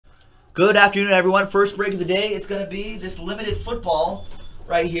Good afternoon, everyone. First break of the day. It's going to be this limited football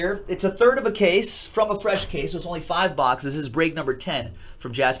right here. It's a third of a case from a fresh case, so it's only 5 boxes. This is break number 10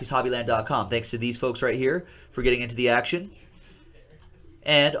 from JaspysHobbyland.com. Thanks to these folks right here for getting into the action.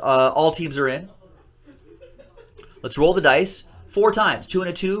 And all teams are in. Let's roll the dice 4 times. 2 and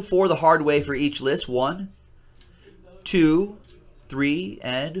a 2 for the hard way for each list. 1, 2, 3,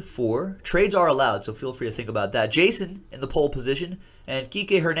 and 4. Trades are allowed, so feel free to think about that. Jason in the pole position and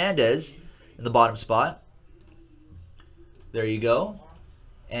Kike Hernandez in the bottom spot. There you go.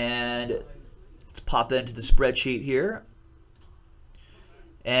 And let's pop that into the spreadsheet here.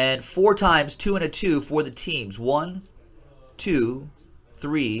 And 4 times 2 and a 2 for the teams. 1, 2,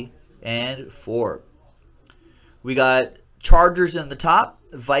 3, and 4. We got Chargers in the top,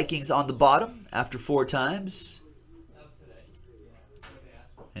 Vikings on the bottom after 4 times.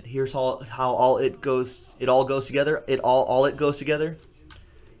 And here's how all it goes. It all goes together. It goes together.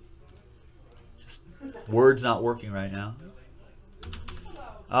 Just words not working right now.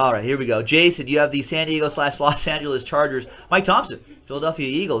 All right, here we go. Jason, you have the San Diego / Los Angeles Chargers. Mike Thompson, Philadelphia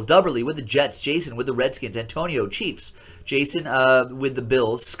Eagles. Dubberly with the Jets. Jason with the Redskins. Antonio, Chiefs. Jason with the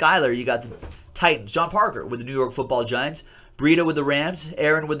Bills. Skyler, you got the Titans. John Parker with the New York Football Giants. Brita with the Rams.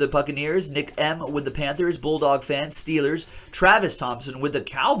 Aaron with the Buccaneers. Nick M with the Panthers. Bulldog fans. Steelers. Travis Thompson with the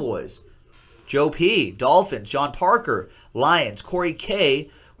Cowboys. Joe P. Dolphins. John Parker. Lions. Corey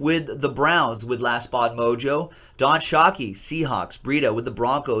K with the Browns with Last Spot Mojo. Don Shockey. Seahawks. Brita with the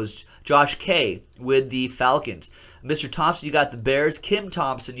Broncos. Josh K with the Falcons. Mr. Thompson, you got the Bears. Kim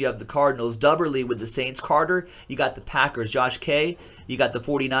Thompson, you have the Cardinals. Dubberly with the Saints. Carter, you got the Packers. Josh K, you got the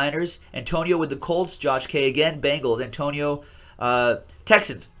 49ers. Antonio with the Colts. Josh K again. Bengals. Antonio,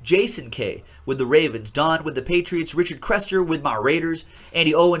 Texans. Jason K with the Ravens. Don with the Patriots. Richard Crester with my Raiders.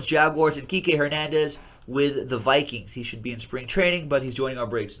 Andy Owens, Jaguars. And Kike Hernandez with the Vikings. He should be in spring training, but he's joining our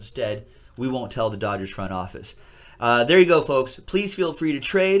breaks instead. We won't tell the Dodgers front office. There you go, folks. Please feel free to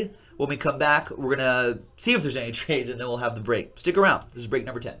trade. When we come back, we're going to see if there's any trades, and then we'll have the break. Stick around. This is break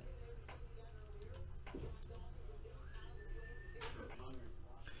number 10.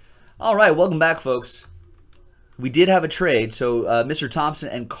 All right, welcome back, folks. We did have a trade. So Mr. Thompson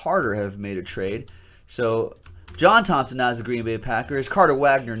and Carter have made a trade. So John Thompson now has the Green Bay Packers. Carter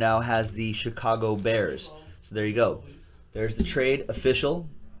Wagner now has the Chicago Bears. So there you go. There's the trade official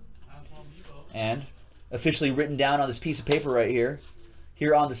and officially written down on this piece of paper right here.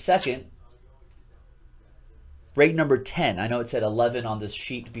 Here on the second, break number 10. I know it said 11 on this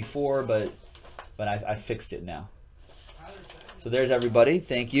sheet before, but I fixed it now. So there's everybody.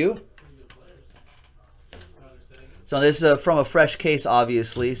 Thank you. So this is from a fresh case,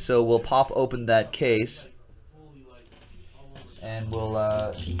 obviously. So we'll pop open that case, and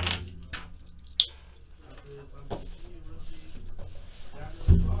we'll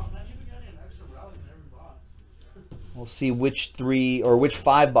we'll see which 3 or which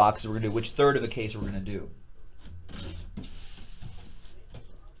 5 boxes we're going to do, which third of a case we're going to do.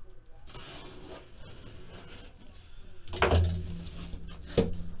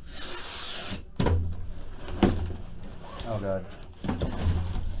 Oh, God. I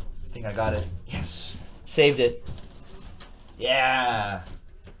think I got it. Yes. Saved it. Yeah.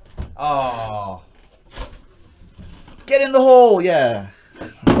 Oh. Get in the hole. Yeah.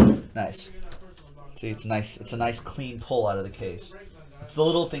 Nice. See, it's nice. It's a nice clean pull out of the case. It's the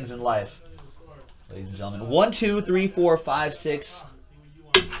little things in life, ladies and gentlemen. 1, 2, 3, 4, 5, 6,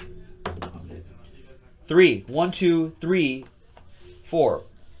 3. 1, 2, 3, 4.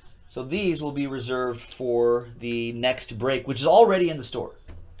 So these will be reserved for the next break, which is already in the store.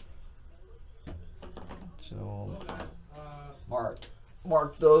 So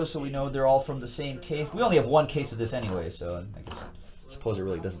mark those so we know they're all from the same case. We only have 1 case of this anyway, so I suppose it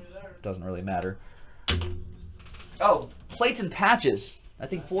really doesn't really matter. Oh, plates and patches. I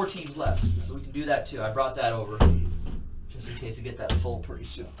think 4 teams left, so we can do that too. I brought that over just in case we get that full pretty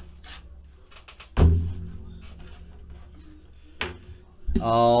soon.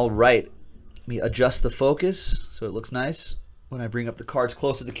 All right. Let me adjust the focus so it looks nice when I bring up the cards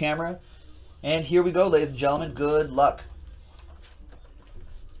close to the camera. And here we go, ladies and gentlemen. Good luck.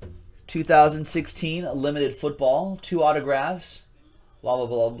 2016 limited football. 2 autographs. Blah, blah,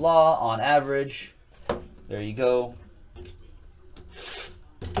 blah, blah. On average. There you go.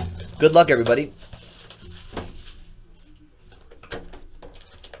 Good luck, everybody.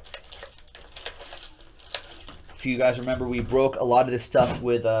 If you guys remember, we broke a lot of this stuff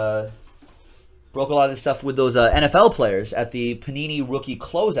with those NFL players at the Panini rookie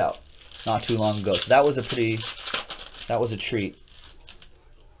closeout not too long ago. So that was a treat.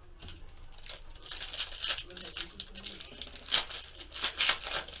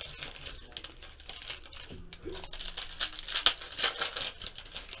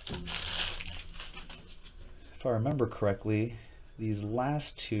 If I remember correctly, these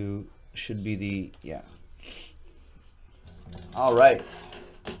last two should be the, yeah. All right.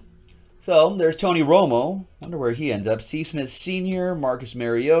 So there's Tony Romo. Wonder where he ends up. C. Smith Sr., Marcus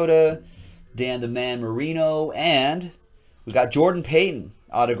Mariota, Dan the Man Marino, and we got Jordan Payton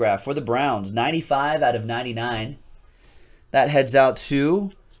autograph for the Browns. 95 out of 99. That heads out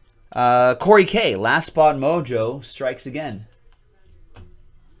to Corey K. Last Spot Mojo strikes again.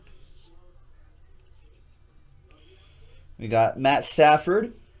 We got Matt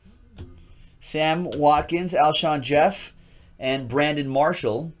Stafford, Sam Watkins, Alshon Jeff, and Brandon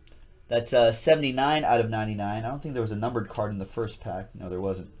Marshall. That's 79 out of 99. I don't think there was a numbered card in the first pack. No, there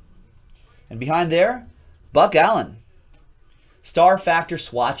wasn't. And behind there, Buck Allen. Star Factor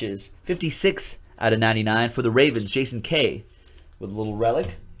swatches. 56 out of 99 for the Ravens. Jason K. with a little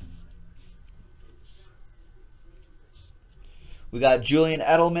relic. We got Julian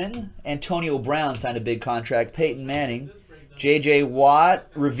Edelman. Antonio Brown signed a big contract. Peyton Manning. J.J. Watt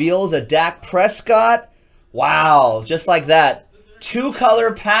reveals a Dak Prescott. Wow, just like that.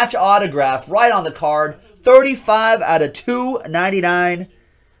 2-color patch autograph right on the card. 35 out of 299.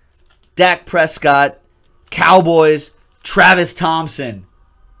 Dak Prescott. Cowboys. Travis Thompson.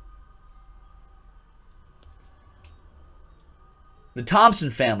 The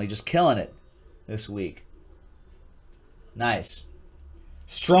Thompson family just killing it this week. Nice.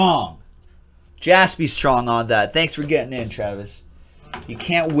 Strong. Jaspys strong on that. Thanks for getting in, Travis. You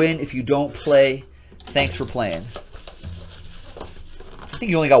can't win if you don't play. Thanks for playing. I think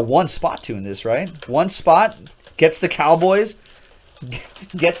you only got one spot to in this, right? One spot. Gets the Cowboys.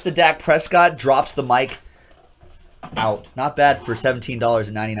 Gets the Dak Prescott. Drops the mic. Out. Not bad for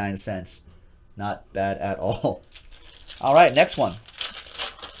 $17.99. Not bad at all. All right, next one.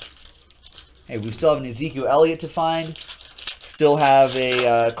 Hey, we still have an Ezekiel Elliott to find. Still have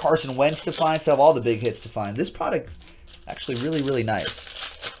a Carson Wentz to find. Still have all the big hits to find. This product actually really, really nice.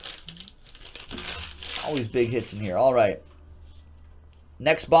 Always big hits in here. All right.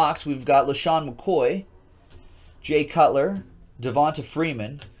 Next box, we've got LaShawn McCoy, Jay Cutler, Devonta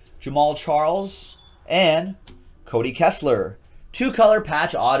Freeman, Jamal Charles, and Cody Kessler. 2-color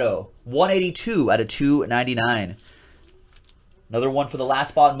patch auto. 182 out of 299. Another one for the Last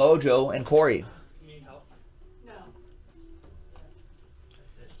Spot Mojo and Corey.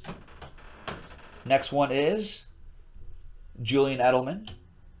 Next one is Julian Edelman,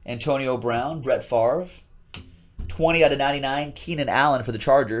 Antonio Brown, Brett Favre, 20 out of 99, Keenan Allen for the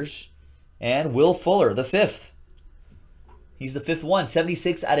Chargers, and Will Fuller, the 5th. He's the 5th one,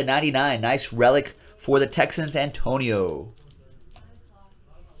 76 out of 99. Nice relic for the Texans, Antonio.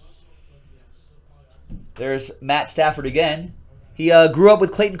 There's Matt Stafford again. He grew up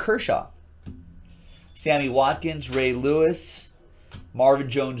with Clayton Kershaw. Sammy Watkins, Ray Lewis,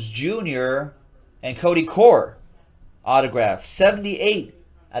 Marvin Jones Jr., and Cody Core. Autograph. 78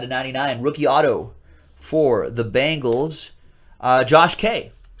 out of 99. Rookie auto for the Bengals. Josh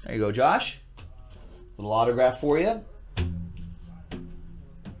K. There you go, Josh. Little autograph for you.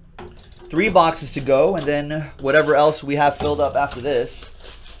 3 boxes to go, and then whatever else we have filled up after this.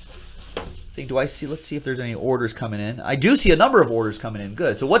 I think, do I see? Let's see if there's any orders coming in. I do see a number of orders coming in.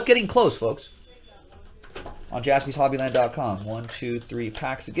 Good. So what's getting close, folks? On JaspysHobbyland.com. 1, 2, 3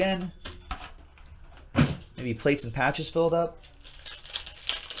 packs again. Maybe plates and patches filled up.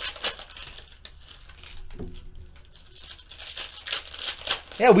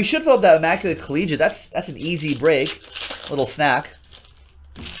 Yeah, we should fill up that Immaculate Collegiate. That's an easy break. Little snack.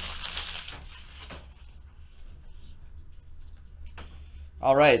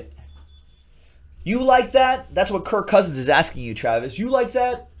 All right. You like that? That's what Kirk Cousins is asking you, Travis. You like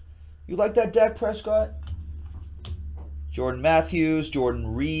that? You like that, Dak Prescott? Jordan Matthews,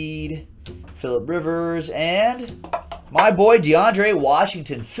 Jordan Reed, Phillip Rivers, and my boy DeAndre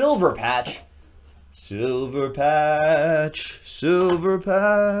Washington. Silver patch. Silver patch. Silver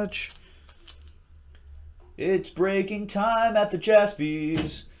patch. It's breaking time at the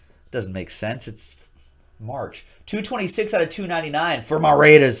Jaspys. Doesn't make sense. It's March. 226 out of 299 for my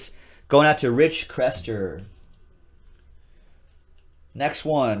Raiders. Going out to Rich Crester. Next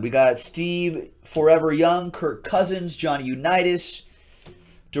one, we got Steve Forever Young, Kirk Cousins, Johnny Unitas,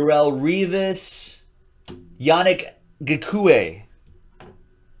 Darrelle Revis, Yannick Ngakoue.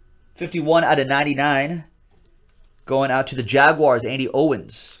 51 out of 99. Going out to the Jaguars, Andy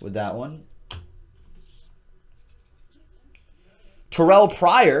Owens with that one. Terrell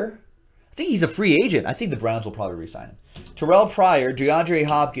Pryor. I think he's a free agent. I think the Browns will probably re-sign him. Terrell Pryor, DeAndre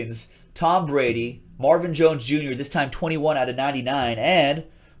Hopkins, Tom Brady, Marvin Jones Jr., this time 21 out of 99, and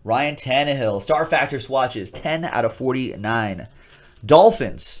Ryan Tannehill. Star Factor swatches, 10 out of 49.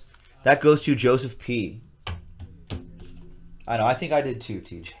 Dolphins, that goes to Joseph P. I know. I think I did too,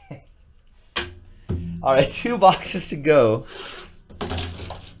 TJ. All right, 2 boxes to go.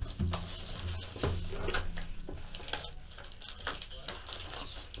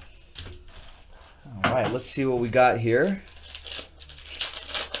 All right, let's see what we got here.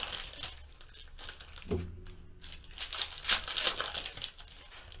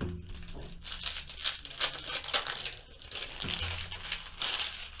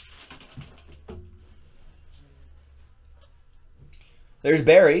 There's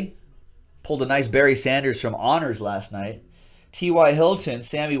Barry. Pulled a nice Barry Sanders from Honors last night. T.Y. Hilton,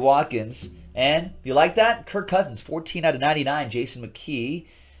 Sammy Watkins. And, you like that? Kirk Cousins, 14 out of 99. Jason McKee.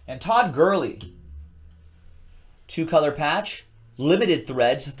 And Todd Gurley. 2-color patch. Limited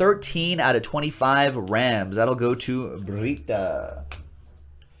threads, 13 out of 25 Rams. That'll go to Brita.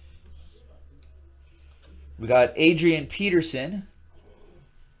 We got Adrian Peterson.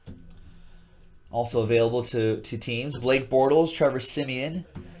 Also available to teams. Blake Bortles, Trevor Siemian,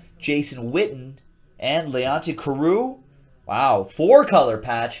 Jason Witten, and Leonte Carroo. Wow, 4-color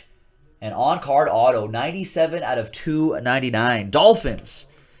patch. And on-card auto, 97 out of 299. Dolphins.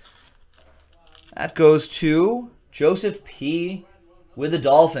 That goes to Joseph P. with the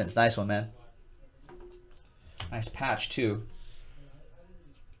Dolphins. Nice one, man. Nice patch, too.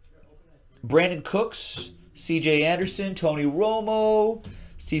 Brandon Cooks, C.J. Anderson, Tony Romo,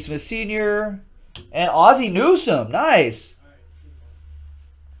 Steve Smith Sr., and Ozzie Newsome. Nice.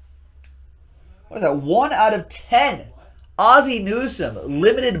 What is that? 1 out of 10. Ozzie Newsome.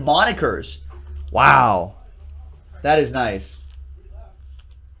 Limited monikers. Wow. That is nice.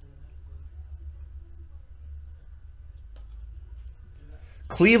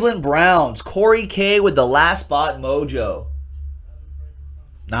 Cleveland Browns. Corey K with the last spot mojo.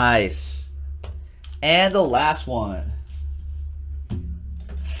 Nice. And the last one.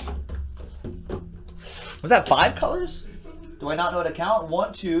 Was that 5 colors? Do I not know how to count?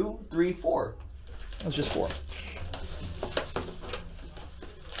 1, 2, 3, 4. That was just 4.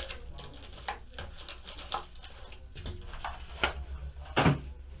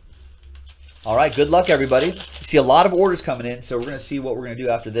 All right, good luck, everybody. See a lot of orders coming in, so we're going to see what we're going to do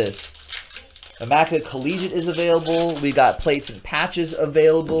after this. Immaculate Collegiate is available. We got plates and patches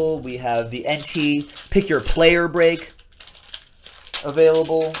available. We have the NT Pick Your Player break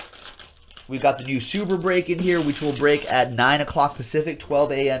available. We've got the new Super break in here, which will break at 9 o'clock Pacific,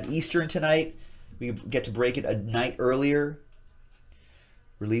 12 a.m. Eastern tonight. We get to break it a night earlier.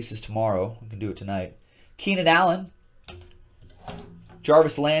 Release is tomorrow. We can do it tonight. Keenan Allen,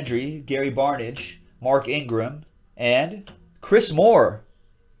 Jarvis Landry, Gary Barnidge, Mark Ingram, and Chris Moore.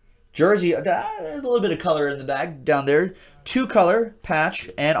 Jersey, there's a little bit of color in the bag down there. 2-color patch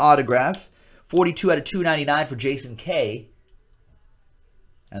and autograph. 42 out of 299 for Jason K.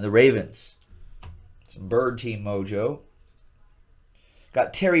 And the Ravens. Some Bird Team mojo.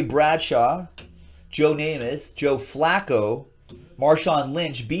 Got Terry Bradshaw, Joe Namath, Joe Flacco, Marshawn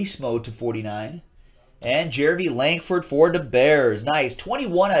Lynch, Beast Mode to 49. And Jeremy Langford for the Bears. Nice.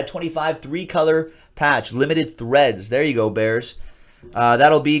 21 out of 25, 3-color patch. Limited threads. There you go, Bears.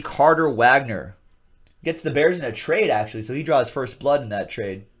 That'll be Carter Wagner. Gets the Bears in a trade, actually, so he draws first blood in that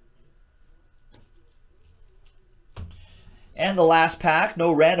trade. And the last pack,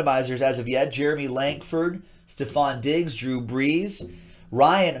 no randomizers as of yet. Jeremy Langford, Stephon Diggs, Drew Brees,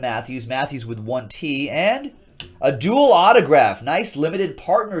 Ryan Matthews, Matthews with 1T, and a dual autograph. Nice limited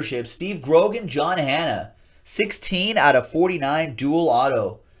partnership. Steve Grogan, John Hanna. 16 out of 49 dual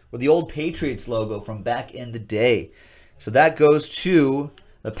auto with the old Patriots logo from back in the day. So that goes to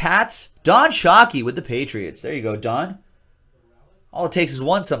the Pats. Don Shockey with the Patriots. There you go, Don. All it takes is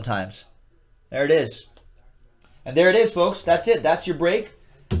one sometimes. There it is. And there it is, folks. That's it. That's your break.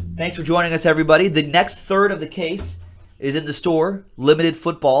 Thanks for joining us, everybody. The next third of the case is in the store. Limited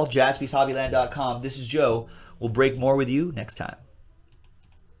football, JaspysHobbyland.com. This is Joe. We'll break more with you next time.